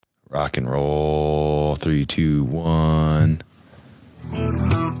Rock and roll. 3, 2, 1.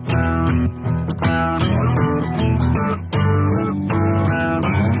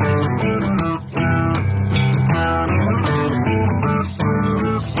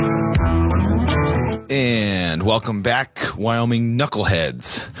 And welcome back, Wyoming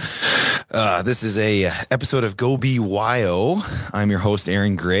Knuckleheads. This is a episode of Go BYO. I'm your host,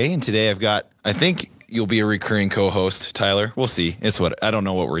 Aaron Gray, and today I've got, I think you'll be a recurring co-host, Tyler. We'll see. I don't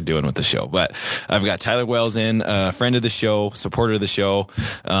know what we're doing with the show, but I've got Tyler Wells in, a friend of the show, supporter of the show.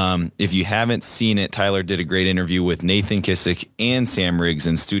 If you haven't seen it, Tyler did a great interview with Nathan Kissick and Sam Riggs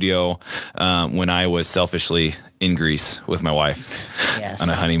in studio when I was selfishly in Greece with my wife on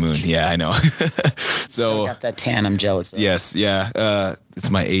a honeymoon. Yeah, I know. Still got that tan I'm jealous of. Yes, yeah. It's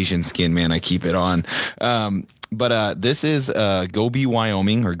my Asian skin, man. I keep it on. But this is Go Be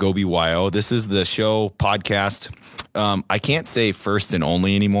Wyoming or Go BYO. This is the show podcast. I can't say first and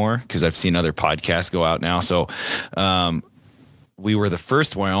only anymore because I've seen other podcasts go out now. So we were the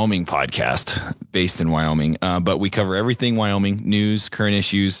first Wyoming podcast based in Wyoming, but we cover everything Wyoming, news, current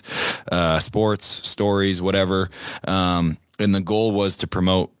issues, sports, stories, whatever. And the goal was to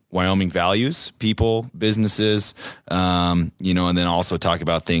promote Wyoming values, people, businesses, and then also talk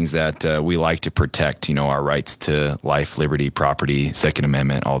about things that we like to protect, our rights to life, liberty, property, Second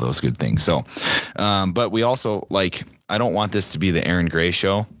Amendment, all those good things. So, but we also I don't want this to be the Aaron Gray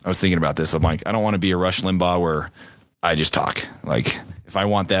show. I was thinking about this. I'm like, I don't want to be a Rush Limbaugh where I just talk. If I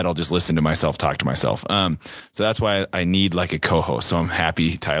want that, I'll just listen to myself, talk to myself. So that's why I need a co-host. So I'm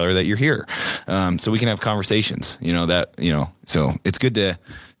happy, Tyler, that you're here. So we can have conversations, so it's good to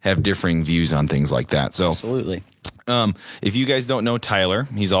have differing views on things like that. So absolutely. If you guys don't know Tyler,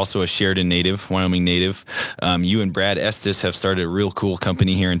 he's also a Sheridan native, Wyoming native. You and Brad Estes have started a real cool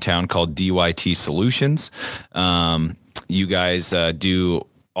company here in town called DYT Solutions. You guys do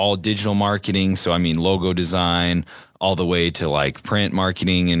all digital marketing. So, logo design, all the way to print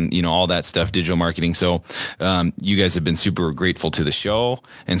marketing and, all that stuff, digital marketing. So you guys have been super grateful to the show.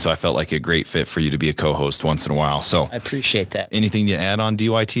 And so I felt like a great fit for you to be a co-host once in a while. So I appreciate that. Anything to add on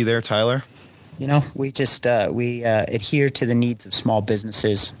DYT there, Tyler? We just, we adhere to the needs of small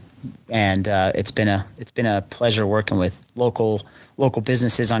businesses. And it's been a pleasure working with local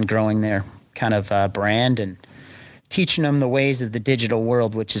businesses on growing their kind of brand and teaching them the ways of the digital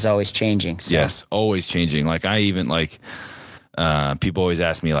world, which is always changing. So. Yes, always changing. I even people always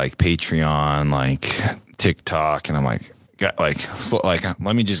ask me Patreon, TikTok, and I'm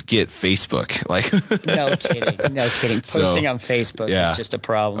let me just get Facebook. No kidding. Posting on Facebook is just a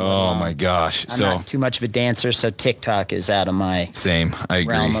problem. Oh my gosh. I'm not too much of a dancer, so TikTok is out of my I agree.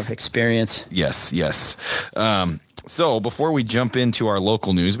 realm of experience. Yes. So before we jump into our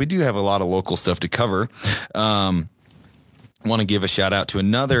local news, we do have a lot of local stuff to cover. Want to give a shout out to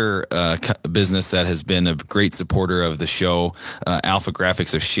another business that has been a great supporter of the show, Alpha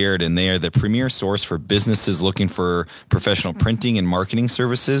Graphics of Sheridan. They are the premier source for businesses looking for professional printing and marketing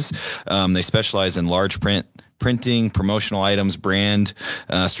services. They specialize in large printing, promotional items, brand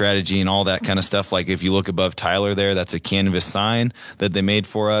strategy, and all that kind of stuff. If you look above Tyler there, that's a canvas sign that they made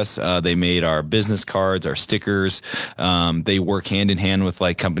for us. They made our business cards, our stickers. They work hand in hand with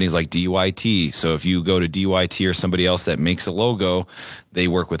companies like DYT. So if you go to DYT or somebody else that makes a logo, they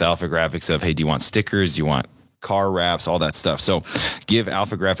work with Alpha Graphics of, hey, do you want stickers? Do you want car wraps, all that stuff. So give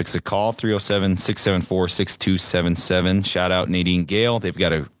Alpha Graphics a call, 307-674-6277. Shout out Nadine Gale. They've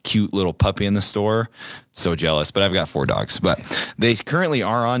got a cute little puppy in the store. So jealous, but I've got 4 dogs. But they currently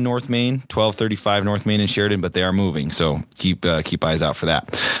are on North Main, 1235 North Main in Sheridan, but they are moving. So keep eyes out for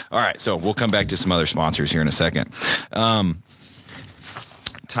that. All right, so we'll come back to some other sponsors here in a second.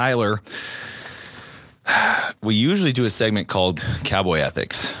 Tyler, we usually do a segment called Cowboy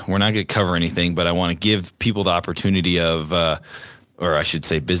Ethics. We're not going to cover anything, but I want to give people the opportunity of, or I should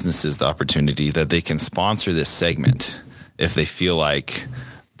say businesses the opportunity that they can sponsor this segment if they feel like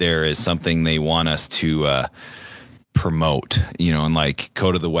there is something they want us to promote, and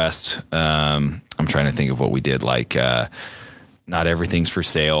Code of the West. I'm trying to think of what we did, not everything's for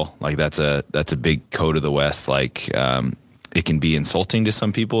sale. That's a big Code of the West. It can be insulting to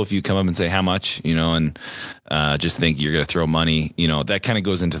some people if you come up and say how much, and just think you're going to throw money. That kind of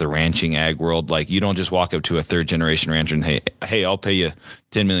goes into the ranching ag world. You don't just walk up to a third generation rancher and hey, I'll pay you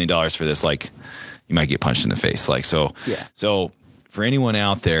 $10 million for this. You might get punched in the face. So for anyone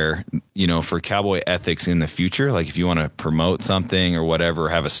out there, for Cowboy Ethics in the future, if you want to promote something or whatever,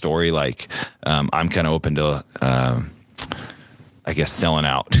 have a story, I'm kind of open to, I guess, selling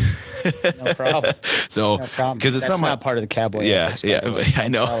out. No problem. So, No problem. because it's That's not part of the cowboy. Yeah, ethics, by the way. I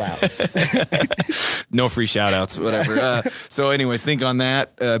know. Sell out. No free shout outs, whatever. So anyways, think on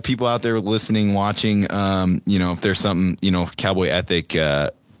that. People out there listening, watching, if there's something, cowboy ethic,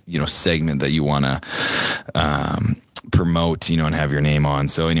 segment that you want to promote, and have your name on.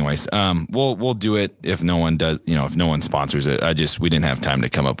 So anyways, we'll do it if no one does, if no one sponsors it. We didn't have time to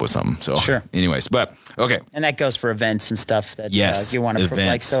come up with something. So sure. Anyways, but okay. And that goes for events and stuff that yes, you want to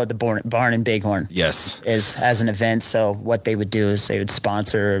like. So the Barn and Bighorn is as an event. So what they would do is they would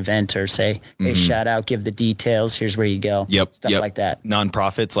sponsor an event or say, hey, shout out, give the details. Here's where you go. Yep. Stuff like that.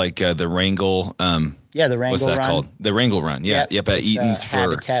 Nonprofits like the Wrangle. Yeah, the Wrangle What's that Run. called? The Wrangle Run. Yeah. Yep. At Eaton's for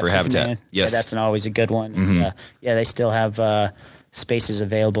Habitat. Yes. Yeah, that's always a good one. And, they still have spaces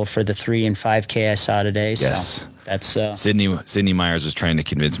available for the 3 and 5K I saw today. Yes. So that's Sydney Myers was trying to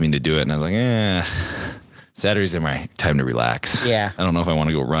convince me to do it, and I was like, Saturdays are my time to relax. Yeah. I don't know if I want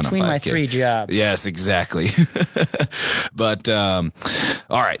to go run between a 5K. my 3 jobs. Yes, exactly. But all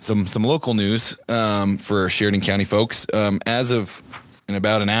right, some local news for Sheridan County folks. As of in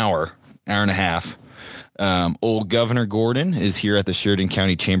about an hour and a half, old Governor Gordon is here at the Sheridan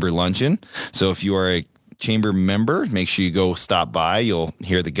County Chamber Luncheon. So if you are a chamber member, make sure you go stop by. You'll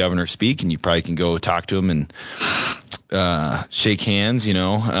hear the governor speak, and you probably can go talk to him and shake hands.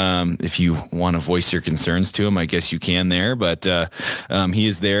 If you want to voice your concerns to him, I guess you can there. But he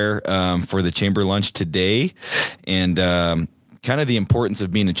is there for the chamber lunch today, and kind of the importance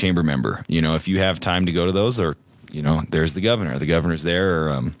of being a chamber member. If you have time to go to those, or there's the governor. The governor's there,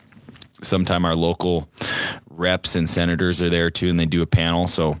 or sometime our local reps and senators are there too, and they do a panel.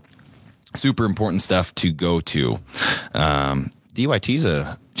 So super important stuff to go to. DYT's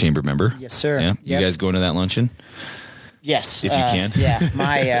a chamber member. Yes, sir. Yeah. You guys going to that luncheon? Yes, if you can.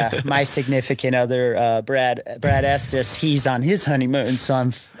 Yeah, my significant other, Brad Estes, he's on his honeymoon, so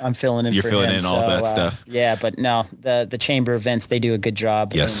I'm filling in. You're for filling him. in all that stuff. Yeah, but no, the chamber events, they do a good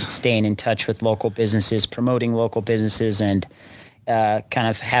job. Yes. In staying in touch with local businesses, promoting local businesses, and kind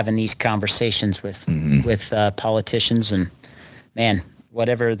of having these conversations with politicians. And man,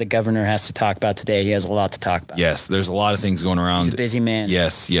 whatever the governor has to talk about today, he has a lot to talk about. Yes, there's a lot of things going around. He's a busy man.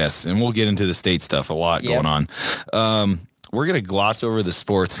 Yes, and we'll get into the state stuff a lot going on. We're going to gloss over the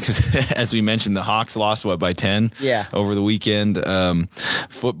sports because, as we mentioned, the Hawks lost, by 10 over the weekend.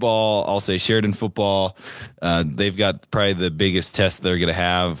 Football, I'll say Sheridan football, they've got probably the biggest test they're going to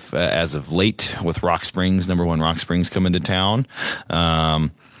have as of late with Rock Springs, number 1 Rock Springs coming to town.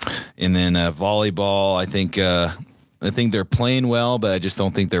 And then volleyball, I think they're playing well, but I just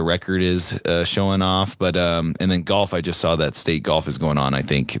don't think their record is showing off. But and then golf, I just saw that state golf is going on. I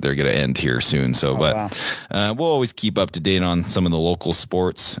think they're going to end here soon. So, we'll always keep up to date on some of the local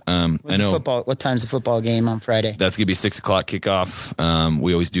sports. I know football. What time's the football game on Friday? That's going to be 6:00 kickoff.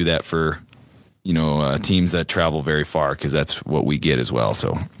 We always do that for teams that travel very far because that's what we get as well.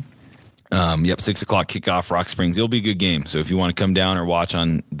 So. 6:00 kickoff, Rock Springs. It'll be a good game. So if you want to come down or watch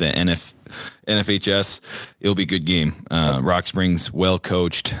on the NFHS, it'll be a good game. Rock Springs, well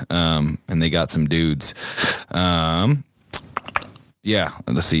coached, and they got some dudes. Let's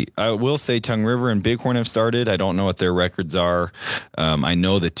see. I will say Tongue River and Bighorn have started. I don't know what their records are. I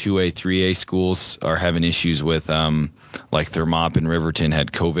know the 2A, 3A schools are having issues with, like Thermop and Riverton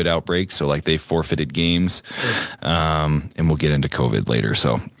had COVID outbreaks. So like they forfeited games, and we'll get into COVID later.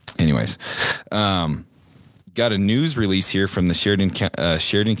 So anyways, got a news release here from the Sheridan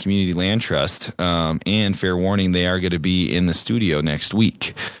Community Land Trust, and fair warning, they are going to be in the studio next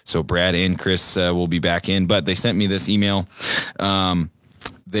week. So Brad and Chris will be back in, but they sent me this email.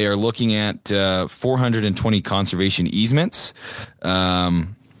 They are looking at 420 conservation easements.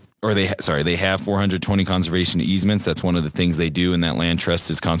 They have 420 conservation easements. That's one of the things they do in that land trust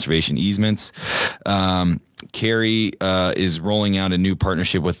is conservation easements. Carrie is rolling out a new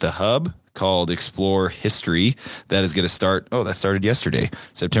partnership with the Hub called Explore History. That is going to start. That started yesterday,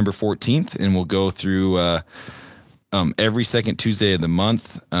 September 14th, and will go through every second Tuesday of the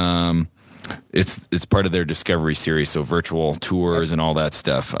month. It's part of their Discovery series, so virtual tours and all that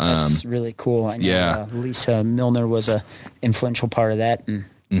stuff. That's really cool. I know, Lisa Milner was a influential part of that and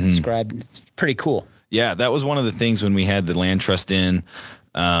described. It's pretty cool. Yeah, that was one of the things when we had the land trust in.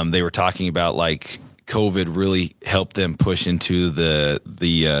 They were talking about like COVID really helped them push into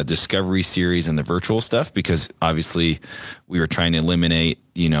the Discovery series and the virtual stuff because obviously we were trying to eliminate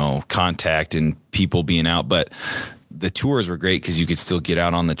contact and people being out, but the tours were great because you could still get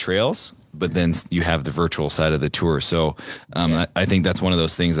out on the trails, but then you have the virtual side of the tour. So I think that's one of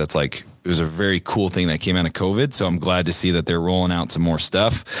those things that's like a very cool thing that came out of COVID. So I'm glad to see that they're rolling out some more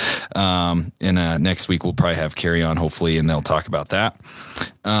stuff. And next week we'll probably have Carrie on, hopefully, and they'll talk about that.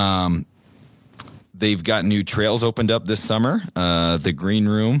 They've got new trails opened up this summer. The Green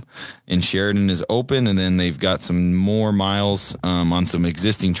Room in Sheridan is open, and then they've got some more miles on some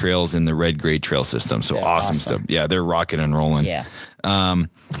existing trails in the Red Grade Trail system. So awesome stuff. Yeah, they're rocking and rolling. Yeah. And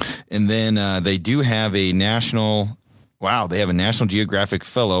then they do have a national Geographic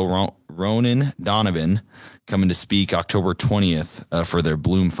fellow, Ronan Donovan, coming to speak October 20th for their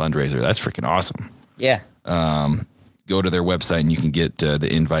Bloom fundraiser. That's freaking awesome. Yeah. Go to their website and you can get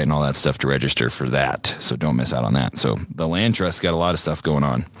the invite and all that stuff to register for that. So don't miss out on that. So the Land Trust got a lot of stuff going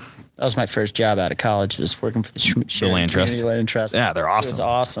on. That was my first job out of college, was working for the Land Trust. Land Trust. Yeah, they're awesome. It was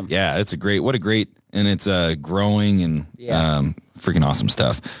awesome. Yeah, it's and it's growing and freaking awesome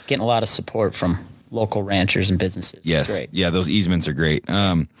stuff. Getting a lot of support from local ranchers and businesses. Yes. Great. Yeah, those easements are great.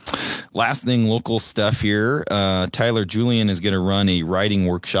 Last thing, local stuff here. Tyler Julian is going to run a writing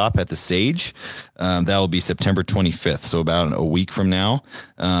workshop at the Sage. That will be September 25th, so about a week from now.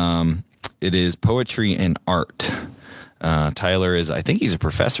 It is poetry and art. Tyler I think he's a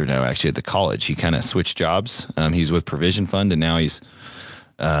professor now, actually, at the college. He kind of switched jobs. He's with Provision Fund, and now he's,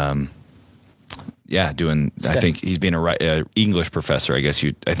 doing, I think he's being a English professor, I guess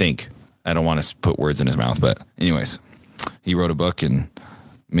I think. I don't want to put words in his mouth, but anyways, he wrote a book, and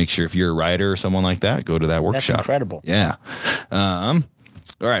make sure if you're a writer or someone like that, go to that workshop. That's incredible. Yeah. All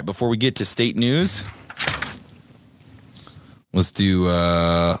right. Before we get to state news, let's do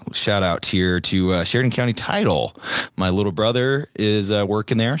a shout out here to Sheridan County Title. My little brother is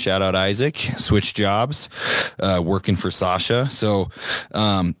working there. Shout out Isaac. Switched jobs, working for Sasha. So,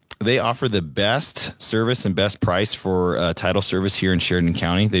 they offer the best service and best price for title service here in Sheridan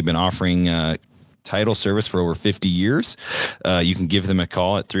County. They've been offering title service for over 50 years. You can give them a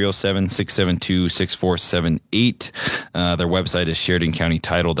call at 307-672-6478. Their website is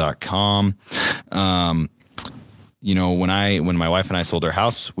SheridanCountyTitle.com. When my wife and I sold our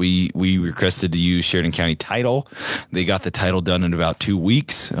house, we requested to use Sheridan County Title. They got the title done in about 2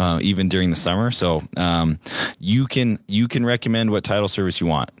 weeks, even during the summer. So you can recommend what title service you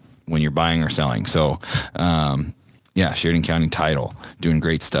want when you're buying or selling. So, Sheridan County Title, doing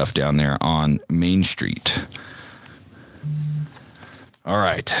great stuff down there on Main Street. All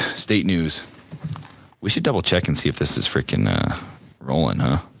right, state news. We should double check and see if this is freaking rolling,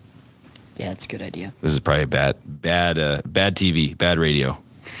 huh? Yeah, that's a good idea. This is probably bad TV, bad radio.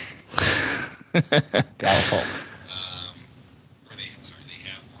 Doubtful. They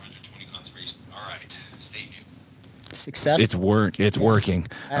have 420 conservation. All right, state news. Success. It's working.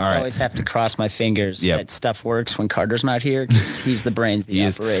 I always have to cross my fingers that stuff works when Carter's not here, because he's the brains of the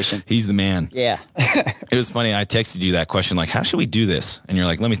operation. He's the man. Yeah. It was funny. I texted you that question, like, how should we do this? And you're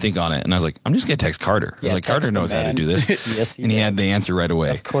like, let me think on it. And I was like, I'm just going to text Carter. I was like, Carter knows how to do this. Yes, he had the answer right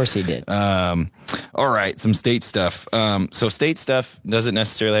away. Of course he did. All right, some state stuff. So state stuff doesn't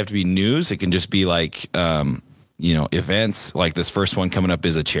necessarily have to be news. It can just be like, events. Like this first one coming up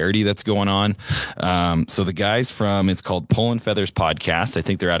is a charity that's going on. So the guys it's called Pulling Feathers Podcast. I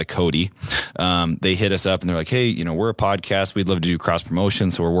think they're out of Cody. They hit us up and they're like, hey, we're a podcast. We'd love to do cross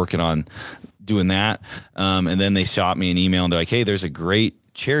promotion. So we're working on doing that. And then they shot me an email and they're like, hey, there's a great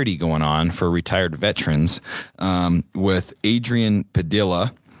charity going on for retired veterans with Adrian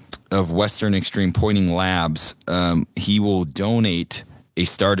Padilla of Western Extreme Pointing Labs. He will donate a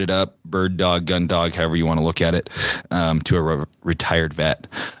started up bird dog, gun dog, however you want to look at it, to a retired vet.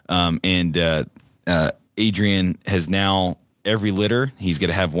 Adrian has now, every litter, he's going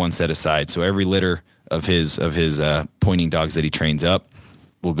to have one set aside. So every litter of his pointing dogs that he trains up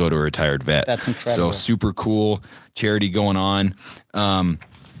will go to a retired vet. That's incredible. So super cool charity going on.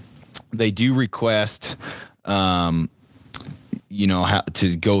 They do request, how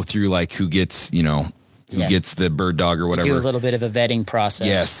to go through like who gets, who gets the bird dog or whatever. Do a little bit of a vetting process.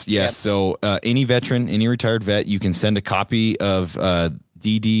 Yes. Yep. So any veteran, any retired vet, you can send a copy of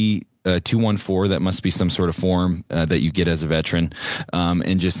DD 214. That must be some sort of form that you get as a veteran,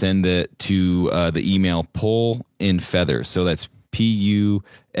 and just send it to the email Pull in Feathers. So that's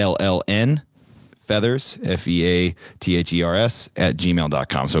PULLN Feathers, FEATHERS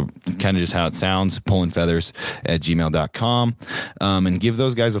 @gmail.com. So kind of just how it sounds, Pullin' Feathers @gmail.com. And give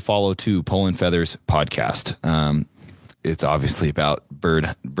those guys a follow too, Pullin' Feathers Podcast. It's obviously about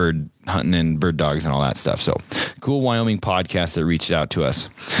bird hunting and bird dogs and all that stuff. So cool Wyoming podcast that reached out to us.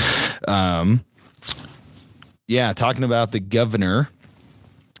 Talking about the governor.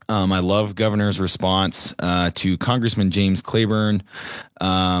 I love governor's response to Congressman James Claiborne.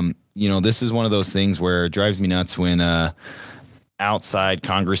 This is one of those things where it drives me nuts when outside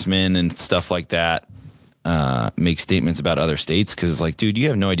congressmen and stuff like that make statements about other states, because it's like, dude, you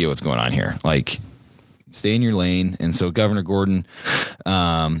have no idea what's going on here. Like, stay in your lane. And so Governor Gordon,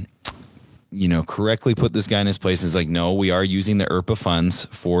 correctly put this guy in his place. Is like, no, we are using the IRPA funds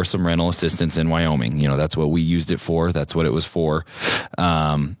for some rental assistance in Wyoming. That's what we used it for. That's what it was for.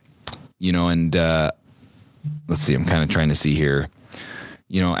 Let's see, I'm kind of trying to see here.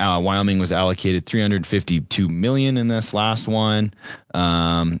 Wyoming was allocated $352 million in this last one.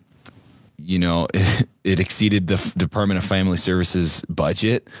 It exceeded the Department of Family Services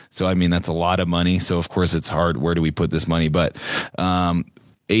budget. So, I mean, that's a lot of money. So, of course, it's hard. Where do we put this money? But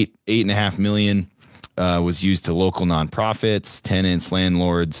 $8.5 million was used to local nonprofits, tenants,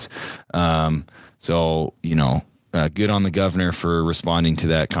 landlords. Good on the governor for responding to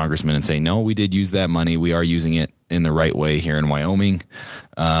that congressman and saying, no, we did use that money. We are using it in the right way here in Wyoming.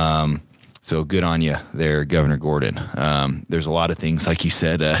 So good on you there, Governor Gordon. There's a lot of things, like you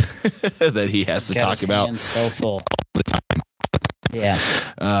said, that he has to talk about. So full all the time. Yeah.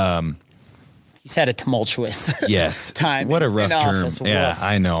 He's had a tumultuous time. What a rough term. Office. Yeah, Rough.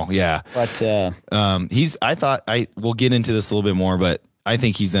 I know. Yeah. But we'll get into this a little bit more, but I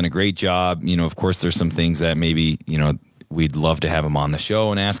think he's done a great job. Of course, there's some things that maybe, we'd love to have him on the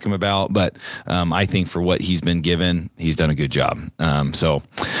show and ask him about, but I think for what he's been given, he's done a good job. Kind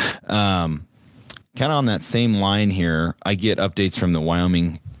of on that same line here, I get updates from the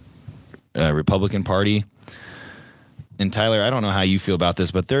Wyoming Republican Party. And Tyler, I don't know how you feel about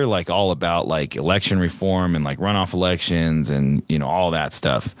this, but they're like all about like election reform and like runoff elections and, all that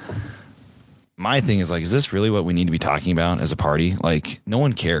stuff. My thing is like, is this really what we need to be talking about as a party? Like, no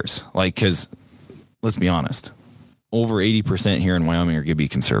one cares. Like, because let's be honest, over 80% here in Wyoming are going to be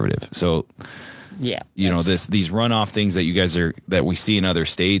conservative. So, yeah, these runoff things that we see in other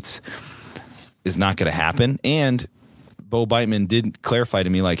states is not going to happen. And Bo Beitman did clarify to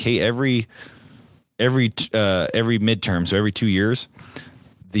me, like, hey, every midterm, so every 2 years,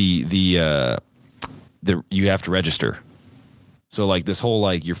 the you have to register. So like this whole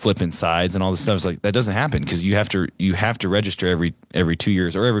like you're flipping sides and all this stuff is like that doesn't happen because you have to register every 2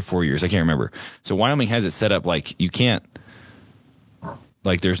 years or every 4 years. I can't remember. So Wyoming has it set up like you can't,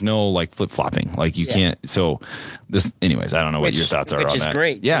 like there's no like flip flopping, like you can't. So this, anyways, I don't know what your thoughts are on that. Which is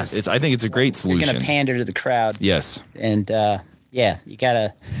great. Yeah, I think it's a great solution. You're going to pander to the crowd. Yes. And you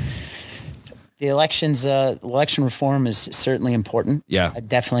gotta. The election reform is certainly important. Yeah. I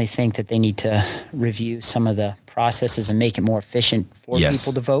definitely think that they need to review some of the processes and make it more efficient for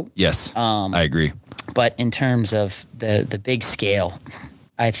people to vote. Yes, I agree. But in terms of the big scale,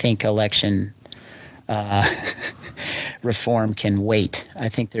 I think election reform can wait. I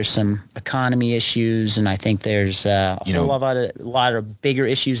think there's some economy issues, and I think there's a lot of bigger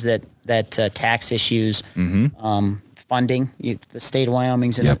issues that tax issues. Mm-hmm. Funding. The state of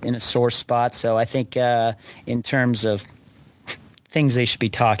Wyoming's in a sore spot. So I think in terms of things they should be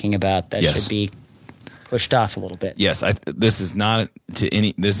talking about, that should be pushed off a little bit. Yes, this is no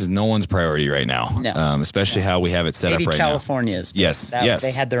one's priority right now. No. Especially how we have it set Maybe up right California's, now. Yes.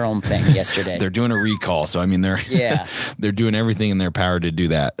 They had their own thing yesterday. They're doing a recall, so I mean they're doing everything in their power to do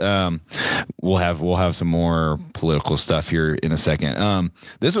that. We'll have some more political stuff here in a second.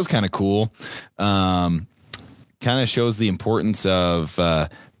 This was kind of cool. Kind of shows the importance of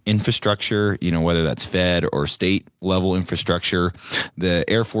infrastructure, whether that's fed or state level infrastructure. The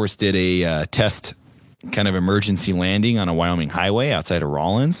Air Force did a test kind of emergency landing on a Wyoming highway outside of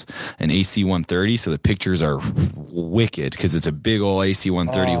Rawlins, an AC-130. So the pictures are wicked because it's a big old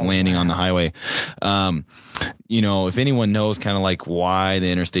AC-130 landing on the highway. If anyone knows kind of like why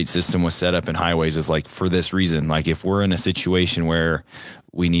the interstate system was set up in highways, is like for this reason. Like if we're in a situation where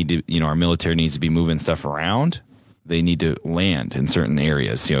we need to, our military needs to be moving stuff around, they need to land in certain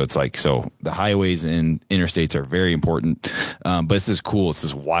areas. It's like, so the highways and interstates are very important. But this is cool. It's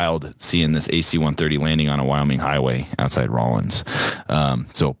just wild seeing this AC-130 landing on a Wyoming highway outside Rawlins.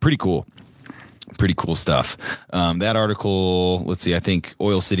 So pretty cool. Pretty cool stuff. That article, let's see, I think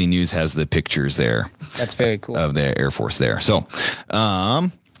Oil City News has the pictures there. That's very cool. Of the Air Force there. So,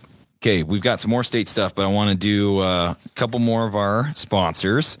 okay, we've got some more state stuff, but I want to do a couple more of our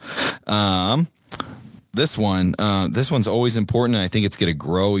sponsors. This one's always important, and I think it's going to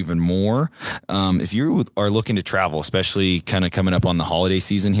grow even more. If you are looking to travel, especially kind of coming up on the holiday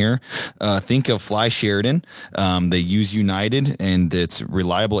season here, think of Fly Sheridan. They use United, and it's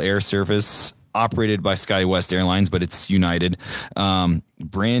reliable air service operated by SkyWest Airlines, but it's United.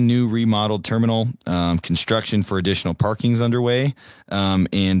 Brand new remodeled terminal, construction for additional parking's underway.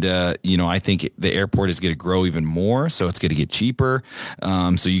 I think the airport is going to grow even more, so it's going to get cheaper.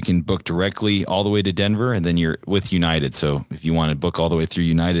 So you can book directly all the way to Denver, and then you're with United. So if you want to book all the way through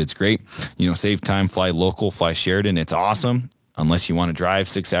United, it's great. Save time, fly local, fly Sheridan. It's awesome. Unless you want to drive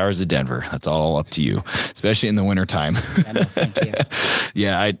 6 hours to Denver. That's all up to you, especially in the wintertime. No, thank you.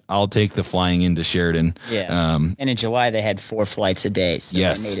 Yeah, I'll take the flying into Sheridan. Yeah. And in July, they had 4 flights a day. So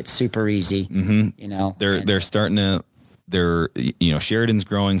yes. They made it super easy. Mm-hmm. They're starting to, Sheridan's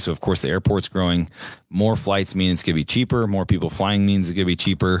growing. So, of course, the airport's growing. More flights mean it's going to be cheaper. More people flying means it's going to be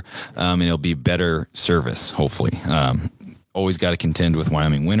cheaper. And it'll be better service, hopefully. Always got to contend with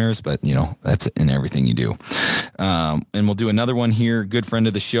Wyoming winters, but that's in everything you do. And we'll do another one here. Good friend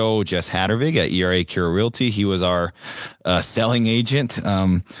of the show, Jess Hattervig at ERA Cura Realty. He was our selling agent.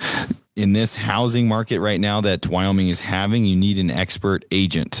 In this housing market right now that Wyoming is having, you need an expert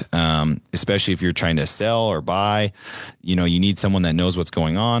agent, especially if you're trying to sell or buy. You need someone that knows what's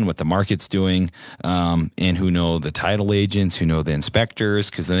going on, what the market's doing, and who know the title agents, who know the inspectors,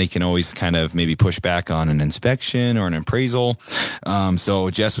 because then they can always kind of maybe push back on an inspection or an appraisal. So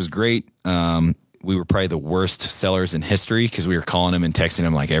Jess was great. We were probably the worst sellers in history because we were calling him and texting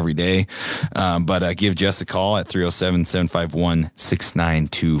him like every day. But give Jess a call at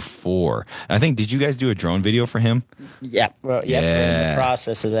 307-751-6924. I think, did you guys do a drone video for him? Yeah. Well, yeah. We're in the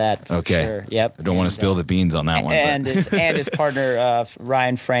process of that. For okay. Sure. Yep. I don't want to spill the beans on that one. And his partner,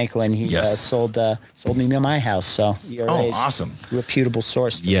 Ryan Franklin, he sold me my house. So ERA's awesome. Reputable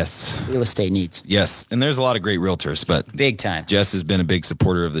source for real estate needs. Yes. And there's a lot of great realtors, but big time. Jess has been a big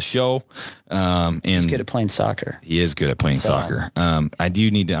supporter of the show. And he's good at playing soccer. He is good at playing soccer. I do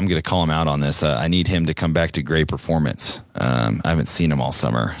need to, I'm going to call him out on this. I need him to come back to Gray Performance. I haven't seen him all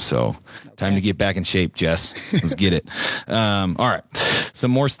summer. So time to get back in shape, Jess. Let's get it. All right.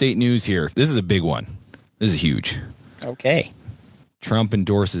 Some more state news here. This is a big one. This is huge. Okay. Trump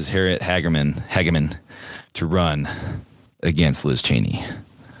endorses Harriet Hageman to run against Liz Cheney.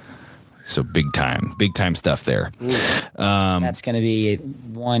 So big time stuff there. That's going to be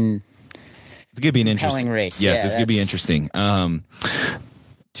one. It's going to be an interesting race. Yes, it's going to be interesting. So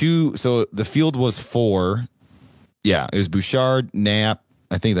the field was 4. Yeah, it was Bouchard, Knapp.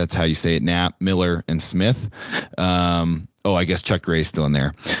 I think that's how you say it. Knapp, Miller, and Smith. I guess Chuck Gray's still in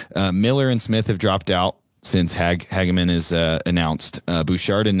there. Miller and Smith have dropped out since Hageman is announced.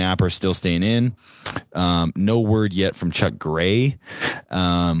 Bouchard and Knapp are still staying in. No word yet from Chuck Gray.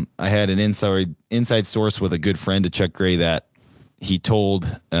 I had an inside source with a good friend of Chuck Gray that he told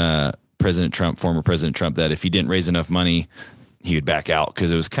former President Trump, that if he didn't raise enough money, he would back out, because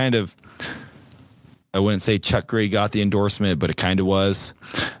it was kind of, I wouldn't say Chuck Gray got the endorsement, but it kind of was.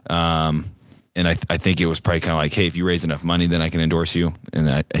 And I think it was probably kind of like, hey, if you raise enough money, then I can endorse you.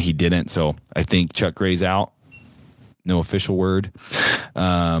 And he didn't. So I think Chuck Gray's out. No official word.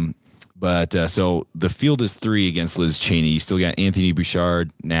 So the field is 3 against Liz Cheney. You still got Anthony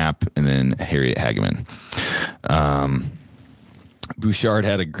Bouchard, Knapp, and then Harriet Hageman. Bouchard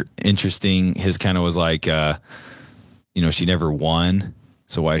had interesting, his kind of was like, she never won,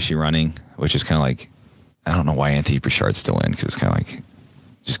 so why is she running? Which is kind of like, I don't know why Anthony Bouchard's still in, because it's kind of like,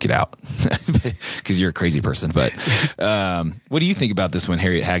 just get out, because you're a crazy person. But what do you think about this one,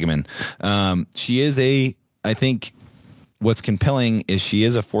 Harriet Hageman? I think what's compelling is she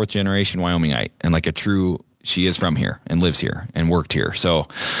is a 4th generation Wyomingite, and like she is from here and lives here and worked here. So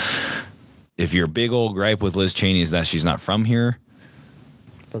if your big old gripe with Liz Cheney is that she's not from here,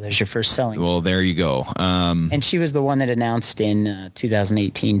 well, there's your first selling. Well, there you go. And she was the one that announced in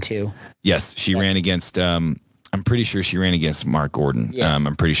 2018 too. Yes, she ran against. I'm pretty sure she ran against Mark Gordon. Yeah.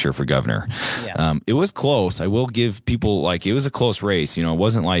 I'm pretty sure for governor. Yeah. It was close. I will give people, it was a close race. It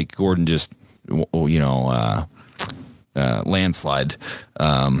wasn't like Gordon just landslide.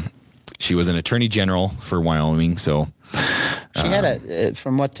 She was an attorney general for Wyoming, so she had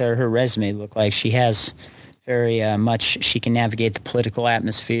from what her resume looked like, she has very much, she can navigate the political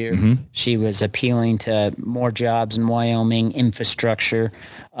atmosphere. Mm-hmm. She was appealing to more jobs in Wyoming, infrastructure.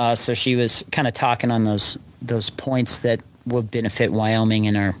 So she was kind of talking on those points that would benefit Wyoming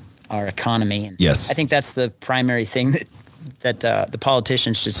and our economy. And yes. I think that's the primary thing that the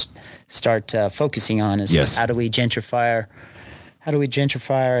politicians should start focusing on is how do we gentrify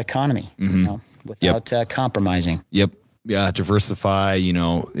our economy, mm-hmm. Without compromising. Yep. Yeah. Diversify,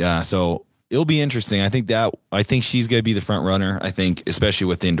 so it'll be interesting. I think she's going to be the front runner. I think, especially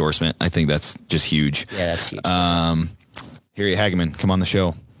with the endorsement, I think that's just huge. Yeah, that's huge. Harriet Hageman, come on the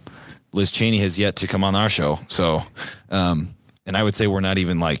show. Liz Cheney has yet to come on our show. So, And I would say we're not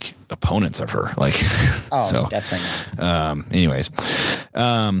even like opponents of her. Like, Oh, so definitely not. anyways,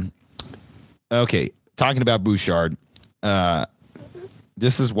 okay. Talking about Bouchard,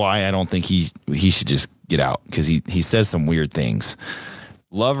 this is why I don't think he should just get out, because he says some weird things.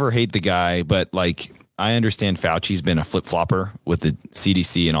 Love or hate the guy, but like, I understand Fauci's been a flip flopper with the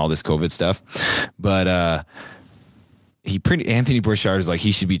CDC and all this COVID stuff, but Anthony Bouchard is like,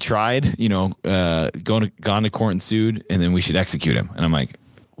 he should be tried, gone to court and sued, and then we should execute him. And I'm like,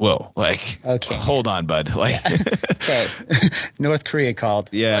 whoa, like, okay, hold on, bud. Like, okay, North Korea called.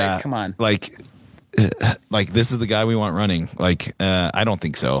 Yeah, like, come on. Like this is the guy we want running. Like, I don't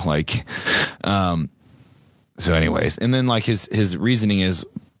think so. Like, so anyways, and then like his reasoning is,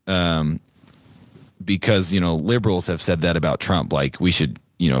 because, liberals have said that about Trump, like we should,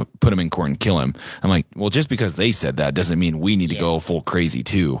 put him in court and kill him. I'm like, well, just because they said that doesn't mean we need to go full crazy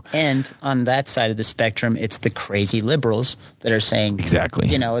too. And on that side of the spectrum, it's the crazy liberals that are saying exactly.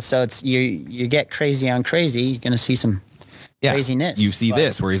 So it's you get crazy on crazy, you're going to see some craziness. You see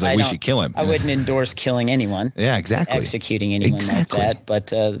this where he's like, we should kill him. I wouldn't endorse killing anyone. Yeah, exactly. Executing anyone like that.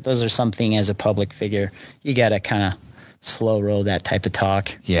 But those are something, as a public figure, you got to kind of slow roll that type of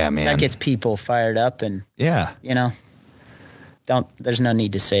talk. Yeah, man. That gets people fired up, and there's no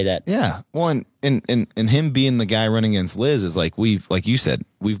need to say that. Yeah. Well, and him being the guy running against Liz is like, like you said,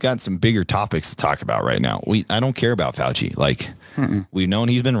 we've got some bigger topics to talk about right now. I don't care about Fauci. Like, we've known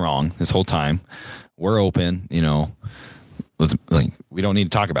he's been wrong this whole time. We're open, we don't need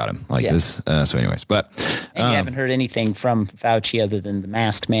to talk about him like this. So anyways, but and you haven't heard anything from Fauci other than the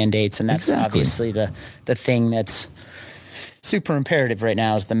mask mandates. And that's obviously the thing that's super imperative right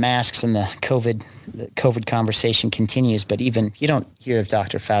now, is the masks, and the COVID conversation continues. But even you don't hear of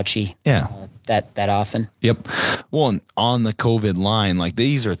Dr. Fauci that often. Yep. Well, and on the COVID line, like,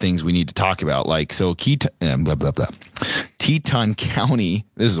 these are things we need to talk about. Like, so Teton County,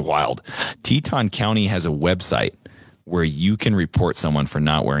 this is wild. Teton County has a website where you can report someone for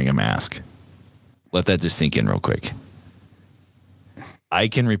not wearing a mask. Let that just sink in real quick. I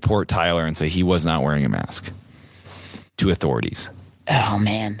can report Tyler and say he was not wearing a mask to authorities. Oh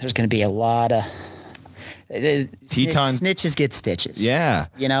man, there's going to be a lot of snitches get stitches. Yeah.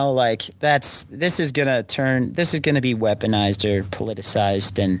 This is going to be weaponized or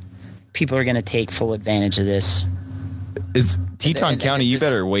politicized, and people are going to take full advantage of this. It's Teton County, you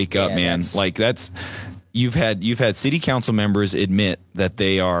better wake up, man. You've had city council members admit that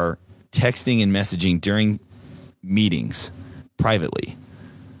they are texting and messaging during meetings privately.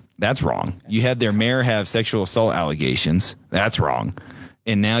 That's wrong. You had their mayor have sexual assault allegations. That's wrong.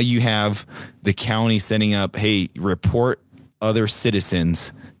 And now you have the county sending up, hey, report other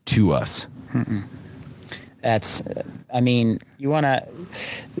citizens to us. That's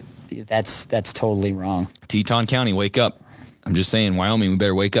totally wrong. Teton County, wake up. I'm just saying, Wyoming, we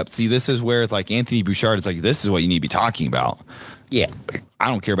better wake up. See, this is where it's like Anthony Bouchard. It's like, this is what you need to be talking about. Yeah. I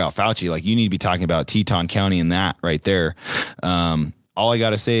don't care about Fauci. Like, you need to be talking about Teton County and that right there. All I got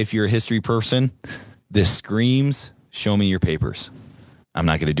to say, if you're a history person, this screams, show me your papers. I'm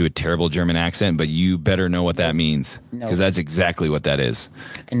not going to do a terrible German accent, but you better know what that means, because that's exactly what that is.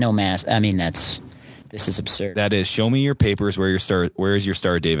 The no mask. I mean, this is absurd. That is, show me your papers. Where is your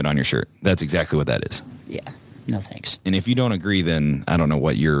Star of David on your shirt? That's exactly what that is. Yeah. No thanks. And if you don't agree, then I don't know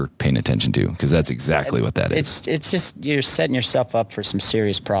what you're paying attention to, because that's exactly what that is. It's just, you're setting yourself up for some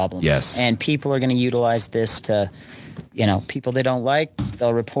serious problems. Yes. And people are going to utilize this to, people they don't like,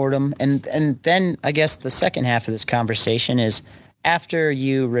 they'll report them. And then I guess the second half of this conversation is, after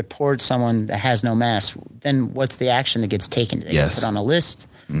you report someone that has no mask, then what's the action that gets taken? Do they get put on a list?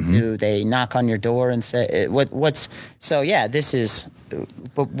 Mm-hmm. Do they knock on your door and say what's? So yeah, this is.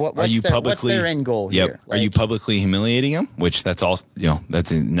 But what's their end goal here? Are you publicly humiliating them? Which that's all.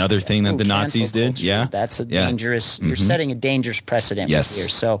 That's another thing that the Nazis did. Culture. Yeah, that's a dangerous. Mm-hmm. You're setting a dangerous precedent here.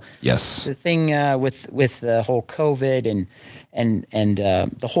 So the thing with the whole COVID and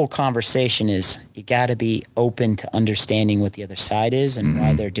the whole conversation is, you got to be open to understanding what the other side is and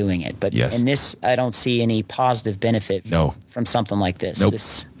why they're doing it. But in this, I don't see any positive benefit from something like this. Nope.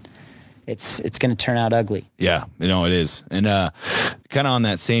 It's going to turn out ugly. Yeah, it is. And kind of on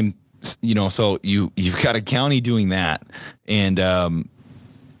that same, so you've got a county doing that, and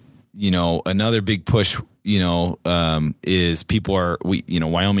another big push, is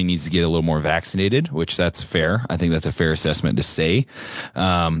Wyoming needs to get a little more vaccinated, which that's fair. I think that's a fair assessment to say.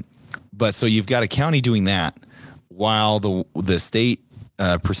 But so you've got a county doing that while the state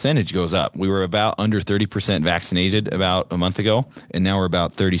percentage goes up. We were about under 30% vaccinated about a month ago, and now we're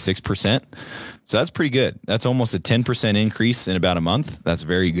about 36%. So that's pretty good. That's almost a 10% increase in about a month. That's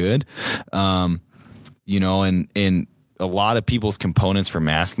very good. And a lot of people's components for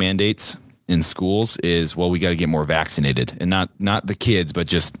mask mandates in schools is, well, we got to get more vaccinated, and not the kids, but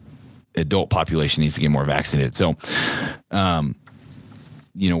just adult population needs to get more vaccinated. So,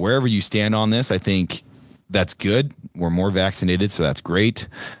 wherever you stand on this, I think that's good. We're more vaccinated, so that's great.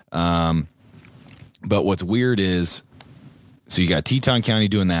 But what's weird is, so you got Teton County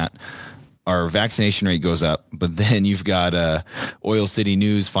doing that. Our vaccination rate goes up, but then you've got Oil City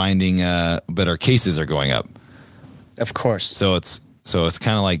News finding but our cases are going up. Of course. So it's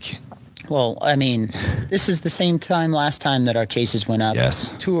kind of like, well, I mean, this is the same time last time that our cases went up.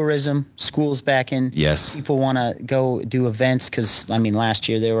 Yes. Tourism, schools back in. Yes. People want to go do events because, I mean, last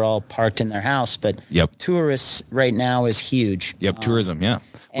year they were all parked in their house, but Yep. Tourists right now is huge. Yep, tourism, yeah.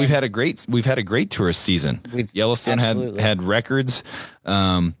 We've had a great tourist season. Yellowstone had records.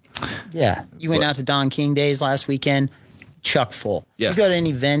 Yeah. You went out to Don King Days last weekend, chuck full. Yes. You got an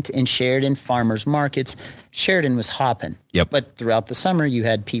event in Sheridan, farmers markets. Sheridan was hopping. Yep. But throughout the summer, you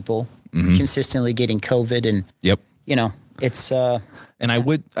had people consistently getting COVID, and Yep. It's And I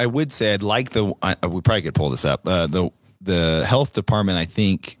would say I'd like we probably could pull this up. The health department, I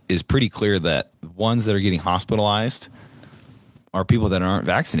think, is pretty clear that ones that are getting hospitalized are people that aren't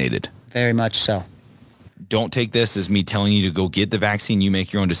vaccinated. very much so. Don't take this as me telling you to go get the vaccine. You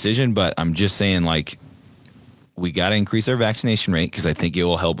make your own decision, but I'm just saying, like, we got to increase our vaccination rate because I think it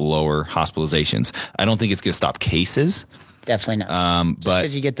will help lower hospitalizations. I don't think it's going to stop cases. Definitely not. Just But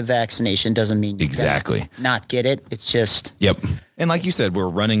because you get the vaccination doesn't mean you Exactly. not get it. It's just Yep. And like you said, we're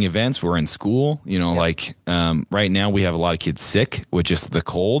running events. We're in school. Right now we have a lot of kids sick with just the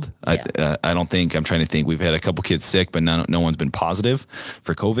cold. Yeah. I'm trying to think. We've had a couple kids sick, but no one's been positive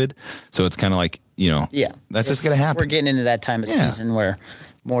for COVID. So it's kind of like, that's just going to happen. We're getting into that time of season where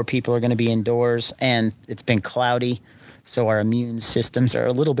more people are going to be indoors, and it's been cloudy. So our immune systems are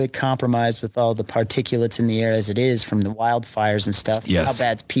a little bit compromised with all the particulates in the air as it is from the wildfires and stuff. Yes. How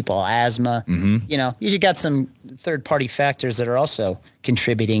bad's people asthma? Mm-hmm. You got some third-party factors that are also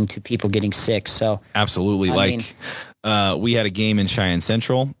contributing to people getting sick. So Absolutely. We had a game in Cheyenne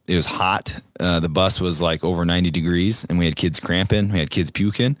Central. It was hot. The bus was like over 90 degrees, and we had kids cramping. We had kids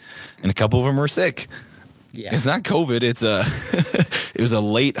puking, and a couple of them were sick. yeah, It's not COVID. It's it was a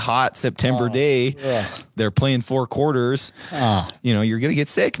late, hot September day. ugh. They're playing 4 quarters. You're going to get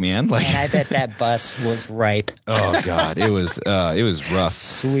sick, man. Like, and I bet that bus was ripe. oh God, it was rough.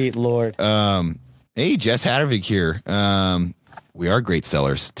 Sweet Lord. Hey, Jess Hattervig here. We are great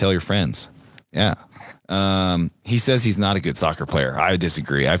sellers. Tell your friends. Yeah. He says he's not a good soccer player. I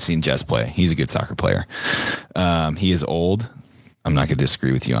disagree. I've seen Jess play. He's a good soccer player. He is old. I'm not going to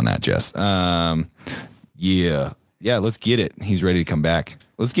disagree with you on that, Jess. Yeah, let's get it. He's ready to come back.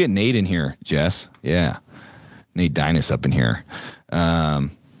 Let's get Nate in here, Jess. Yeah. Nate Dinas up in here. I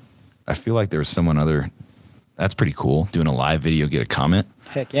feel like there was someone other. That's pretty cool. Doing a live video, get a comment.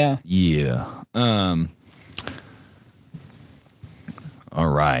 Heck yeah. Yeah. All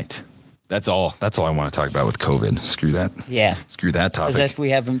right. That's all I want to talk about with COVID. Screw that. Yeah. Screw that As topic. if we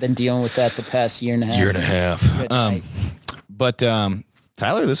haven't been dealing with that the past year and a half. Year and a half. Good night. But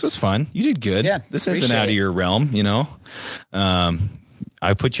Tyler, this was fun. You did good. Yeah, This isn't appreciate out of it. your realm,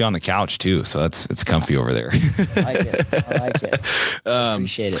 I put you on the couch too, so it's comfy over there. I like it.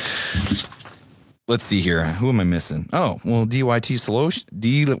 Appreciate it. Let's see here. Who am I missing? Oh, well, DYT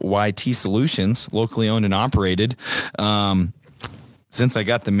Solutions, locally owned and operated. Since I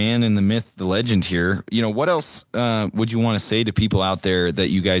got the man and the myth, the legend here, what else would you want to say to people out there that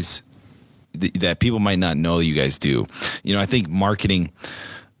you guys that people might not know you guys do? I think marketing.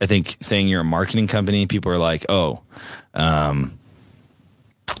 I think saying you're a marketing company, people are like, oh,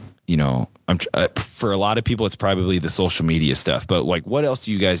 for a lot of people, it's probably the social media stuff. But like, what else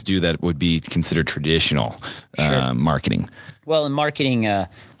do you guys do that would be considered traditional Sure. marketing? Well, in marketing,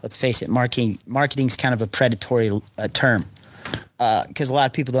 let's face it, marketing's kind of a predatory term because a lot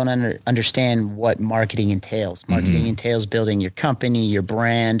of people don't understand what marketing entails. Marketing entails building your company, your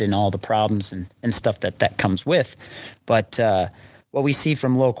brand, and all the problems and stuff that comes with. But what we see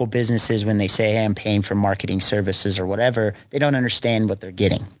from local businesses when they say, hey, I'm paying for marketing services or whatever, they don't understand what they're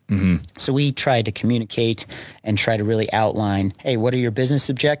getting. So we try to communicate and try to really outline, hey, what are your business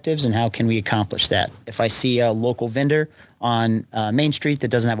objectives and how can we accomplish that? If I see a local vendor on Main Street that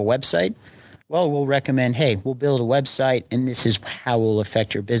doesn't have a website, well, we'll recommend, hey, we'll build a website and this is how it will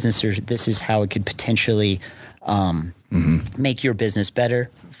affect your business, or this is how it could potentially make your business better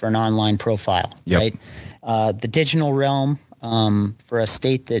for an online profile, Yep. right? The digital realm, for a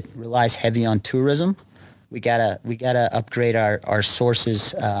state that relies heavy on tourism, we gotta upgrade our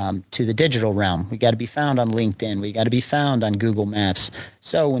sources to the digital realm. We got to be found on LinkedIn. We got to be found on Google Maps.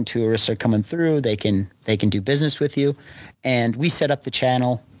 So when tourists are coming through, they can do business with you, and we set up the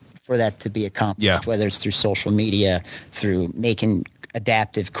channel for that to be accomplished. Yeah. Whether it's through social media, through making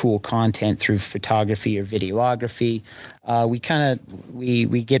adaptive, cool content, through photography or videography,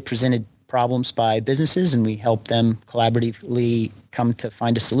 we get presented problems by businesses, and we help them collaboratively come to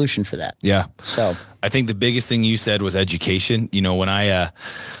find a solution for that. Yeah. So I think the biggest thing you said was education. You know, when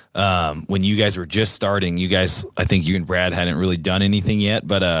you guys were just starting, I think you and Brad hadn't really done anything yet,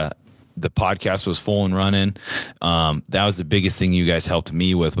 but the podcast was full and running. That was the biggest thing you guys helped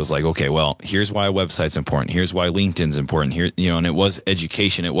me with, was like, okay, well, here's why a website's important. Here's why LinkedIn's important here, and it was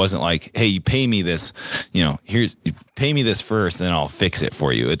education. It wasn't like, hey, you pay me this, you pay me this first and then I'll fix it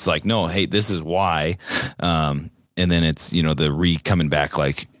for you. It's like, no, hey, this is why. And then it's, the coming back,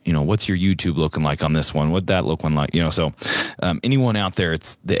 like, what's your YouTube looking like on this one? What'd that look like? So anyone out there,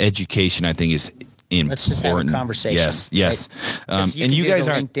 it's the education, I think, is important. Let's just have a conversation. Yes. Right? And you guys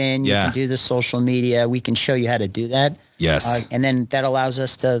aren't LinkedIn, you can do the social media. We can show you how to do that. Yes. And then that allows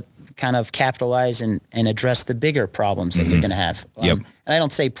us to kind of capitalize and address the bigger problems that you're going to have. Yep. And I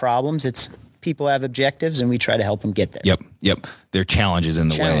don't say problems, it's people have objectives and we try to help them get there. Yep. There are challenges in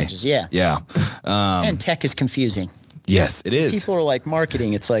the way. Yeah. And tech is confusing. Yes, it is. People are like,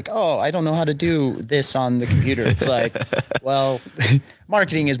 marketing. It's like, oh, I don't know how to do this on the computer. It's like, well,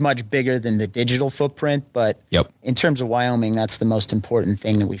 marketing is much bigger than the digital footprint. But in terms of Wyoming, that's the most important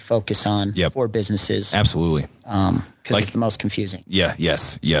thing that we focus on for businesses. Absolutely. Because it's the most confusing. Yeah,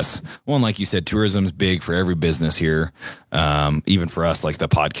 yes. Well, and like you said, tourism's big for every business here. Even for us, like the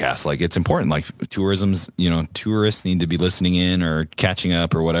podcast, like it's important. Like tourism's, tourists need to be listening in or catching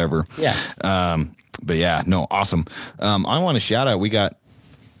up or whatever. Yeah. But yeah, no, awesome. I want to shout out, we got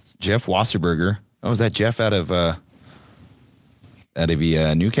Jeff Wasserberger. Oh, is that Jeff out of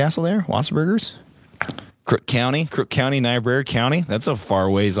Newcastle there? Wasserbergers? Crook County, Niobrara County. That's a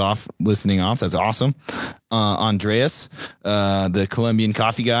far ways off, listening off. That's awesome. Andreas, the Colombian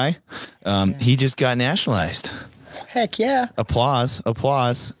coffee guy. He just got nationalized. Heck yeah. Applause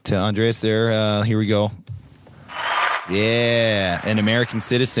to Andreas there. Here we go. Yeah, an American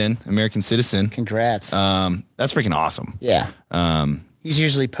citizen. Congrats. That's freaking awesome. Yeah. He's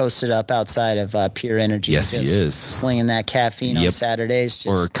usually posted up outside of Pure Energy. Yes, he is. Slinging that caffeine on Saturdays.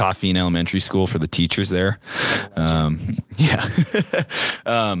 Or coffee in elementary school for the teachers there. Yeah.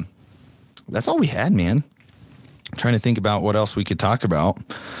 That's all we had, man. I'm trying to think about what else we could talk about.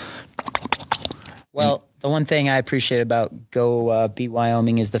 Well, the one thing I appreciate about Go Be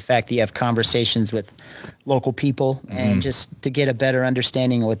Wyoming is the fact that you have conversations with local people and just to get a better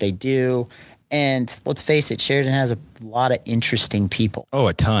understanding of what they do. And let's face it, Sheridan has a lot of interesting people. Oh,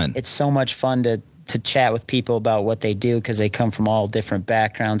 a ton. It's so much fun to chat with people about what they do because they come from all different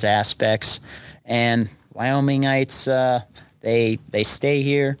backgrounds, aspects. And Wyomingites, they stay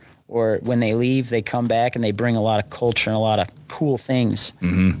here, or when they leave, they come back and they bring a lot of culture and a lot of cool things.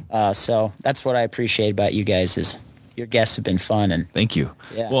 So that's what I appreciate about you guys is your guests have been fun. And thank you.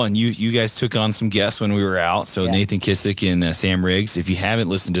 Yeah. Well, and you guys took on some guests when we were out. So Nathan Kissick and Sam Riggs, if you haven't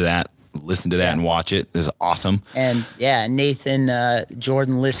listened to that, listen to that and watch it. It's awesome. And Nathan,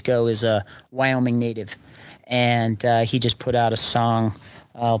 Jordan Lisco is a Wyoming native. And he just put out a song.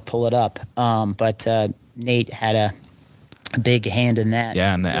 I'll pull it up. But Nate had a big hand in that.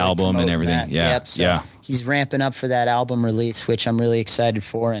 Yeah, and the album and everything. That. Yeah. Yep, so he's ramping up for that album release, which I'm really excited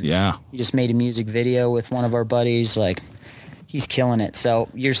for. And he just made a music video with one of our buddies. Like, he's killing it. So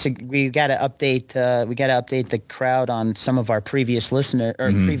we got to update. The crowd on some of our previous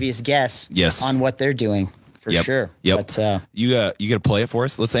previous guests on what they're doing. For sure. Yep. But, you got to play it for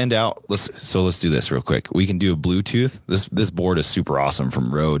us. Let's end out. Let's do this real quick. We can do a Bluetooth. This board is super awesome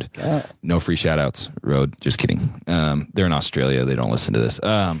from Rode. No free shout outs, Rode. Just kidding. They're in Australia. They don't listen to this.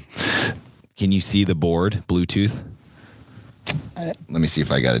 Can you see the board Bluetooth? Let me see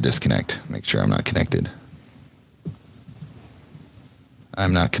if I got to disconnect. Make sure I'm not connected.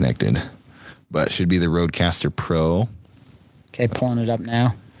 I'm not connected, but it should be the Rodecaster Pro. Okay, pulling it up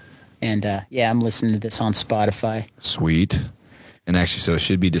now. And I'm listening to this on Spotify. Sweet. And actually, so it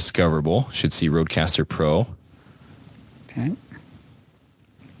should be discoverable. Should see Rodecaster Pro. Okay.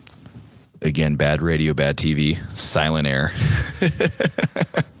 Again, bad radio, bad TV, silent air.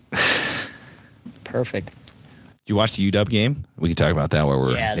 Perfect. Did you watch the UW game? We can talk about that while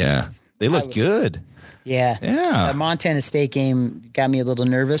we're... Yeah. They look good. Yeah. Yeah. The Montana State game got me a little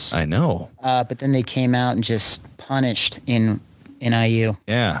nervous. I know. But then they came out and just punished in IU.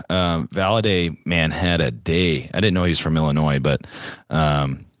 Yeah. Valladay, man, had a day. I didn't know he was from Illinois, but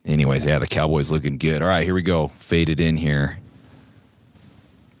Anyways, yeah, the Cowboys looking good. All right, here we go. Faded in here.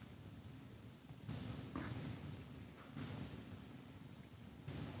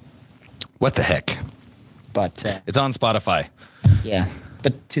 What the heck? But it's on Spotify. Yeah,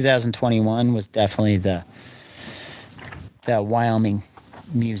 but 2021 was definitely the Wyoming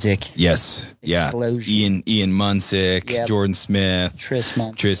music. Yes. Explosion. Yeah. Ian Munsick, Yep. Jordan Smith, Tris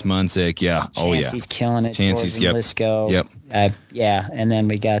Munsick. Yeah. Chancey's killing it. Chancey's, Jordan Lisco. Yep. Yeah, and then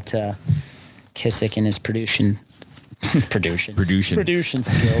we got Kissick and his production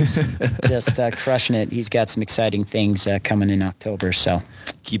skills, just crushing it. He's got some exciting things coming in October, so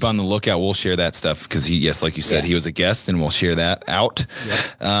keep on the lookout. We'll share that stuff because like you said, he was a guest, and we'll share that out.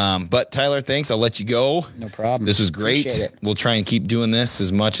 Yep. But Tyler, thanks. I'll let you go. No problem. This was great. Appreciate it. We'll try and keep doing this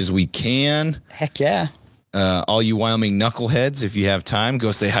as much as we can. Heck yeah. All you Wyoming knuckleheads, if you have time,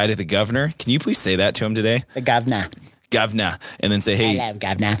 go say hi to the governor. Can you please say that to him today? The governor. And then say, hey, hello,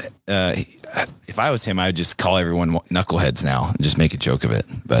 governor. If I was him, I would just call everyone knuckleheads now and just make a joke of it.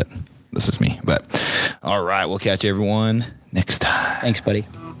 But this is me. But all right, we'll catch everyone next time. Thanks, buddy.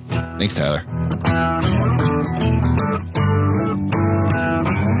 Thanks, Tyler.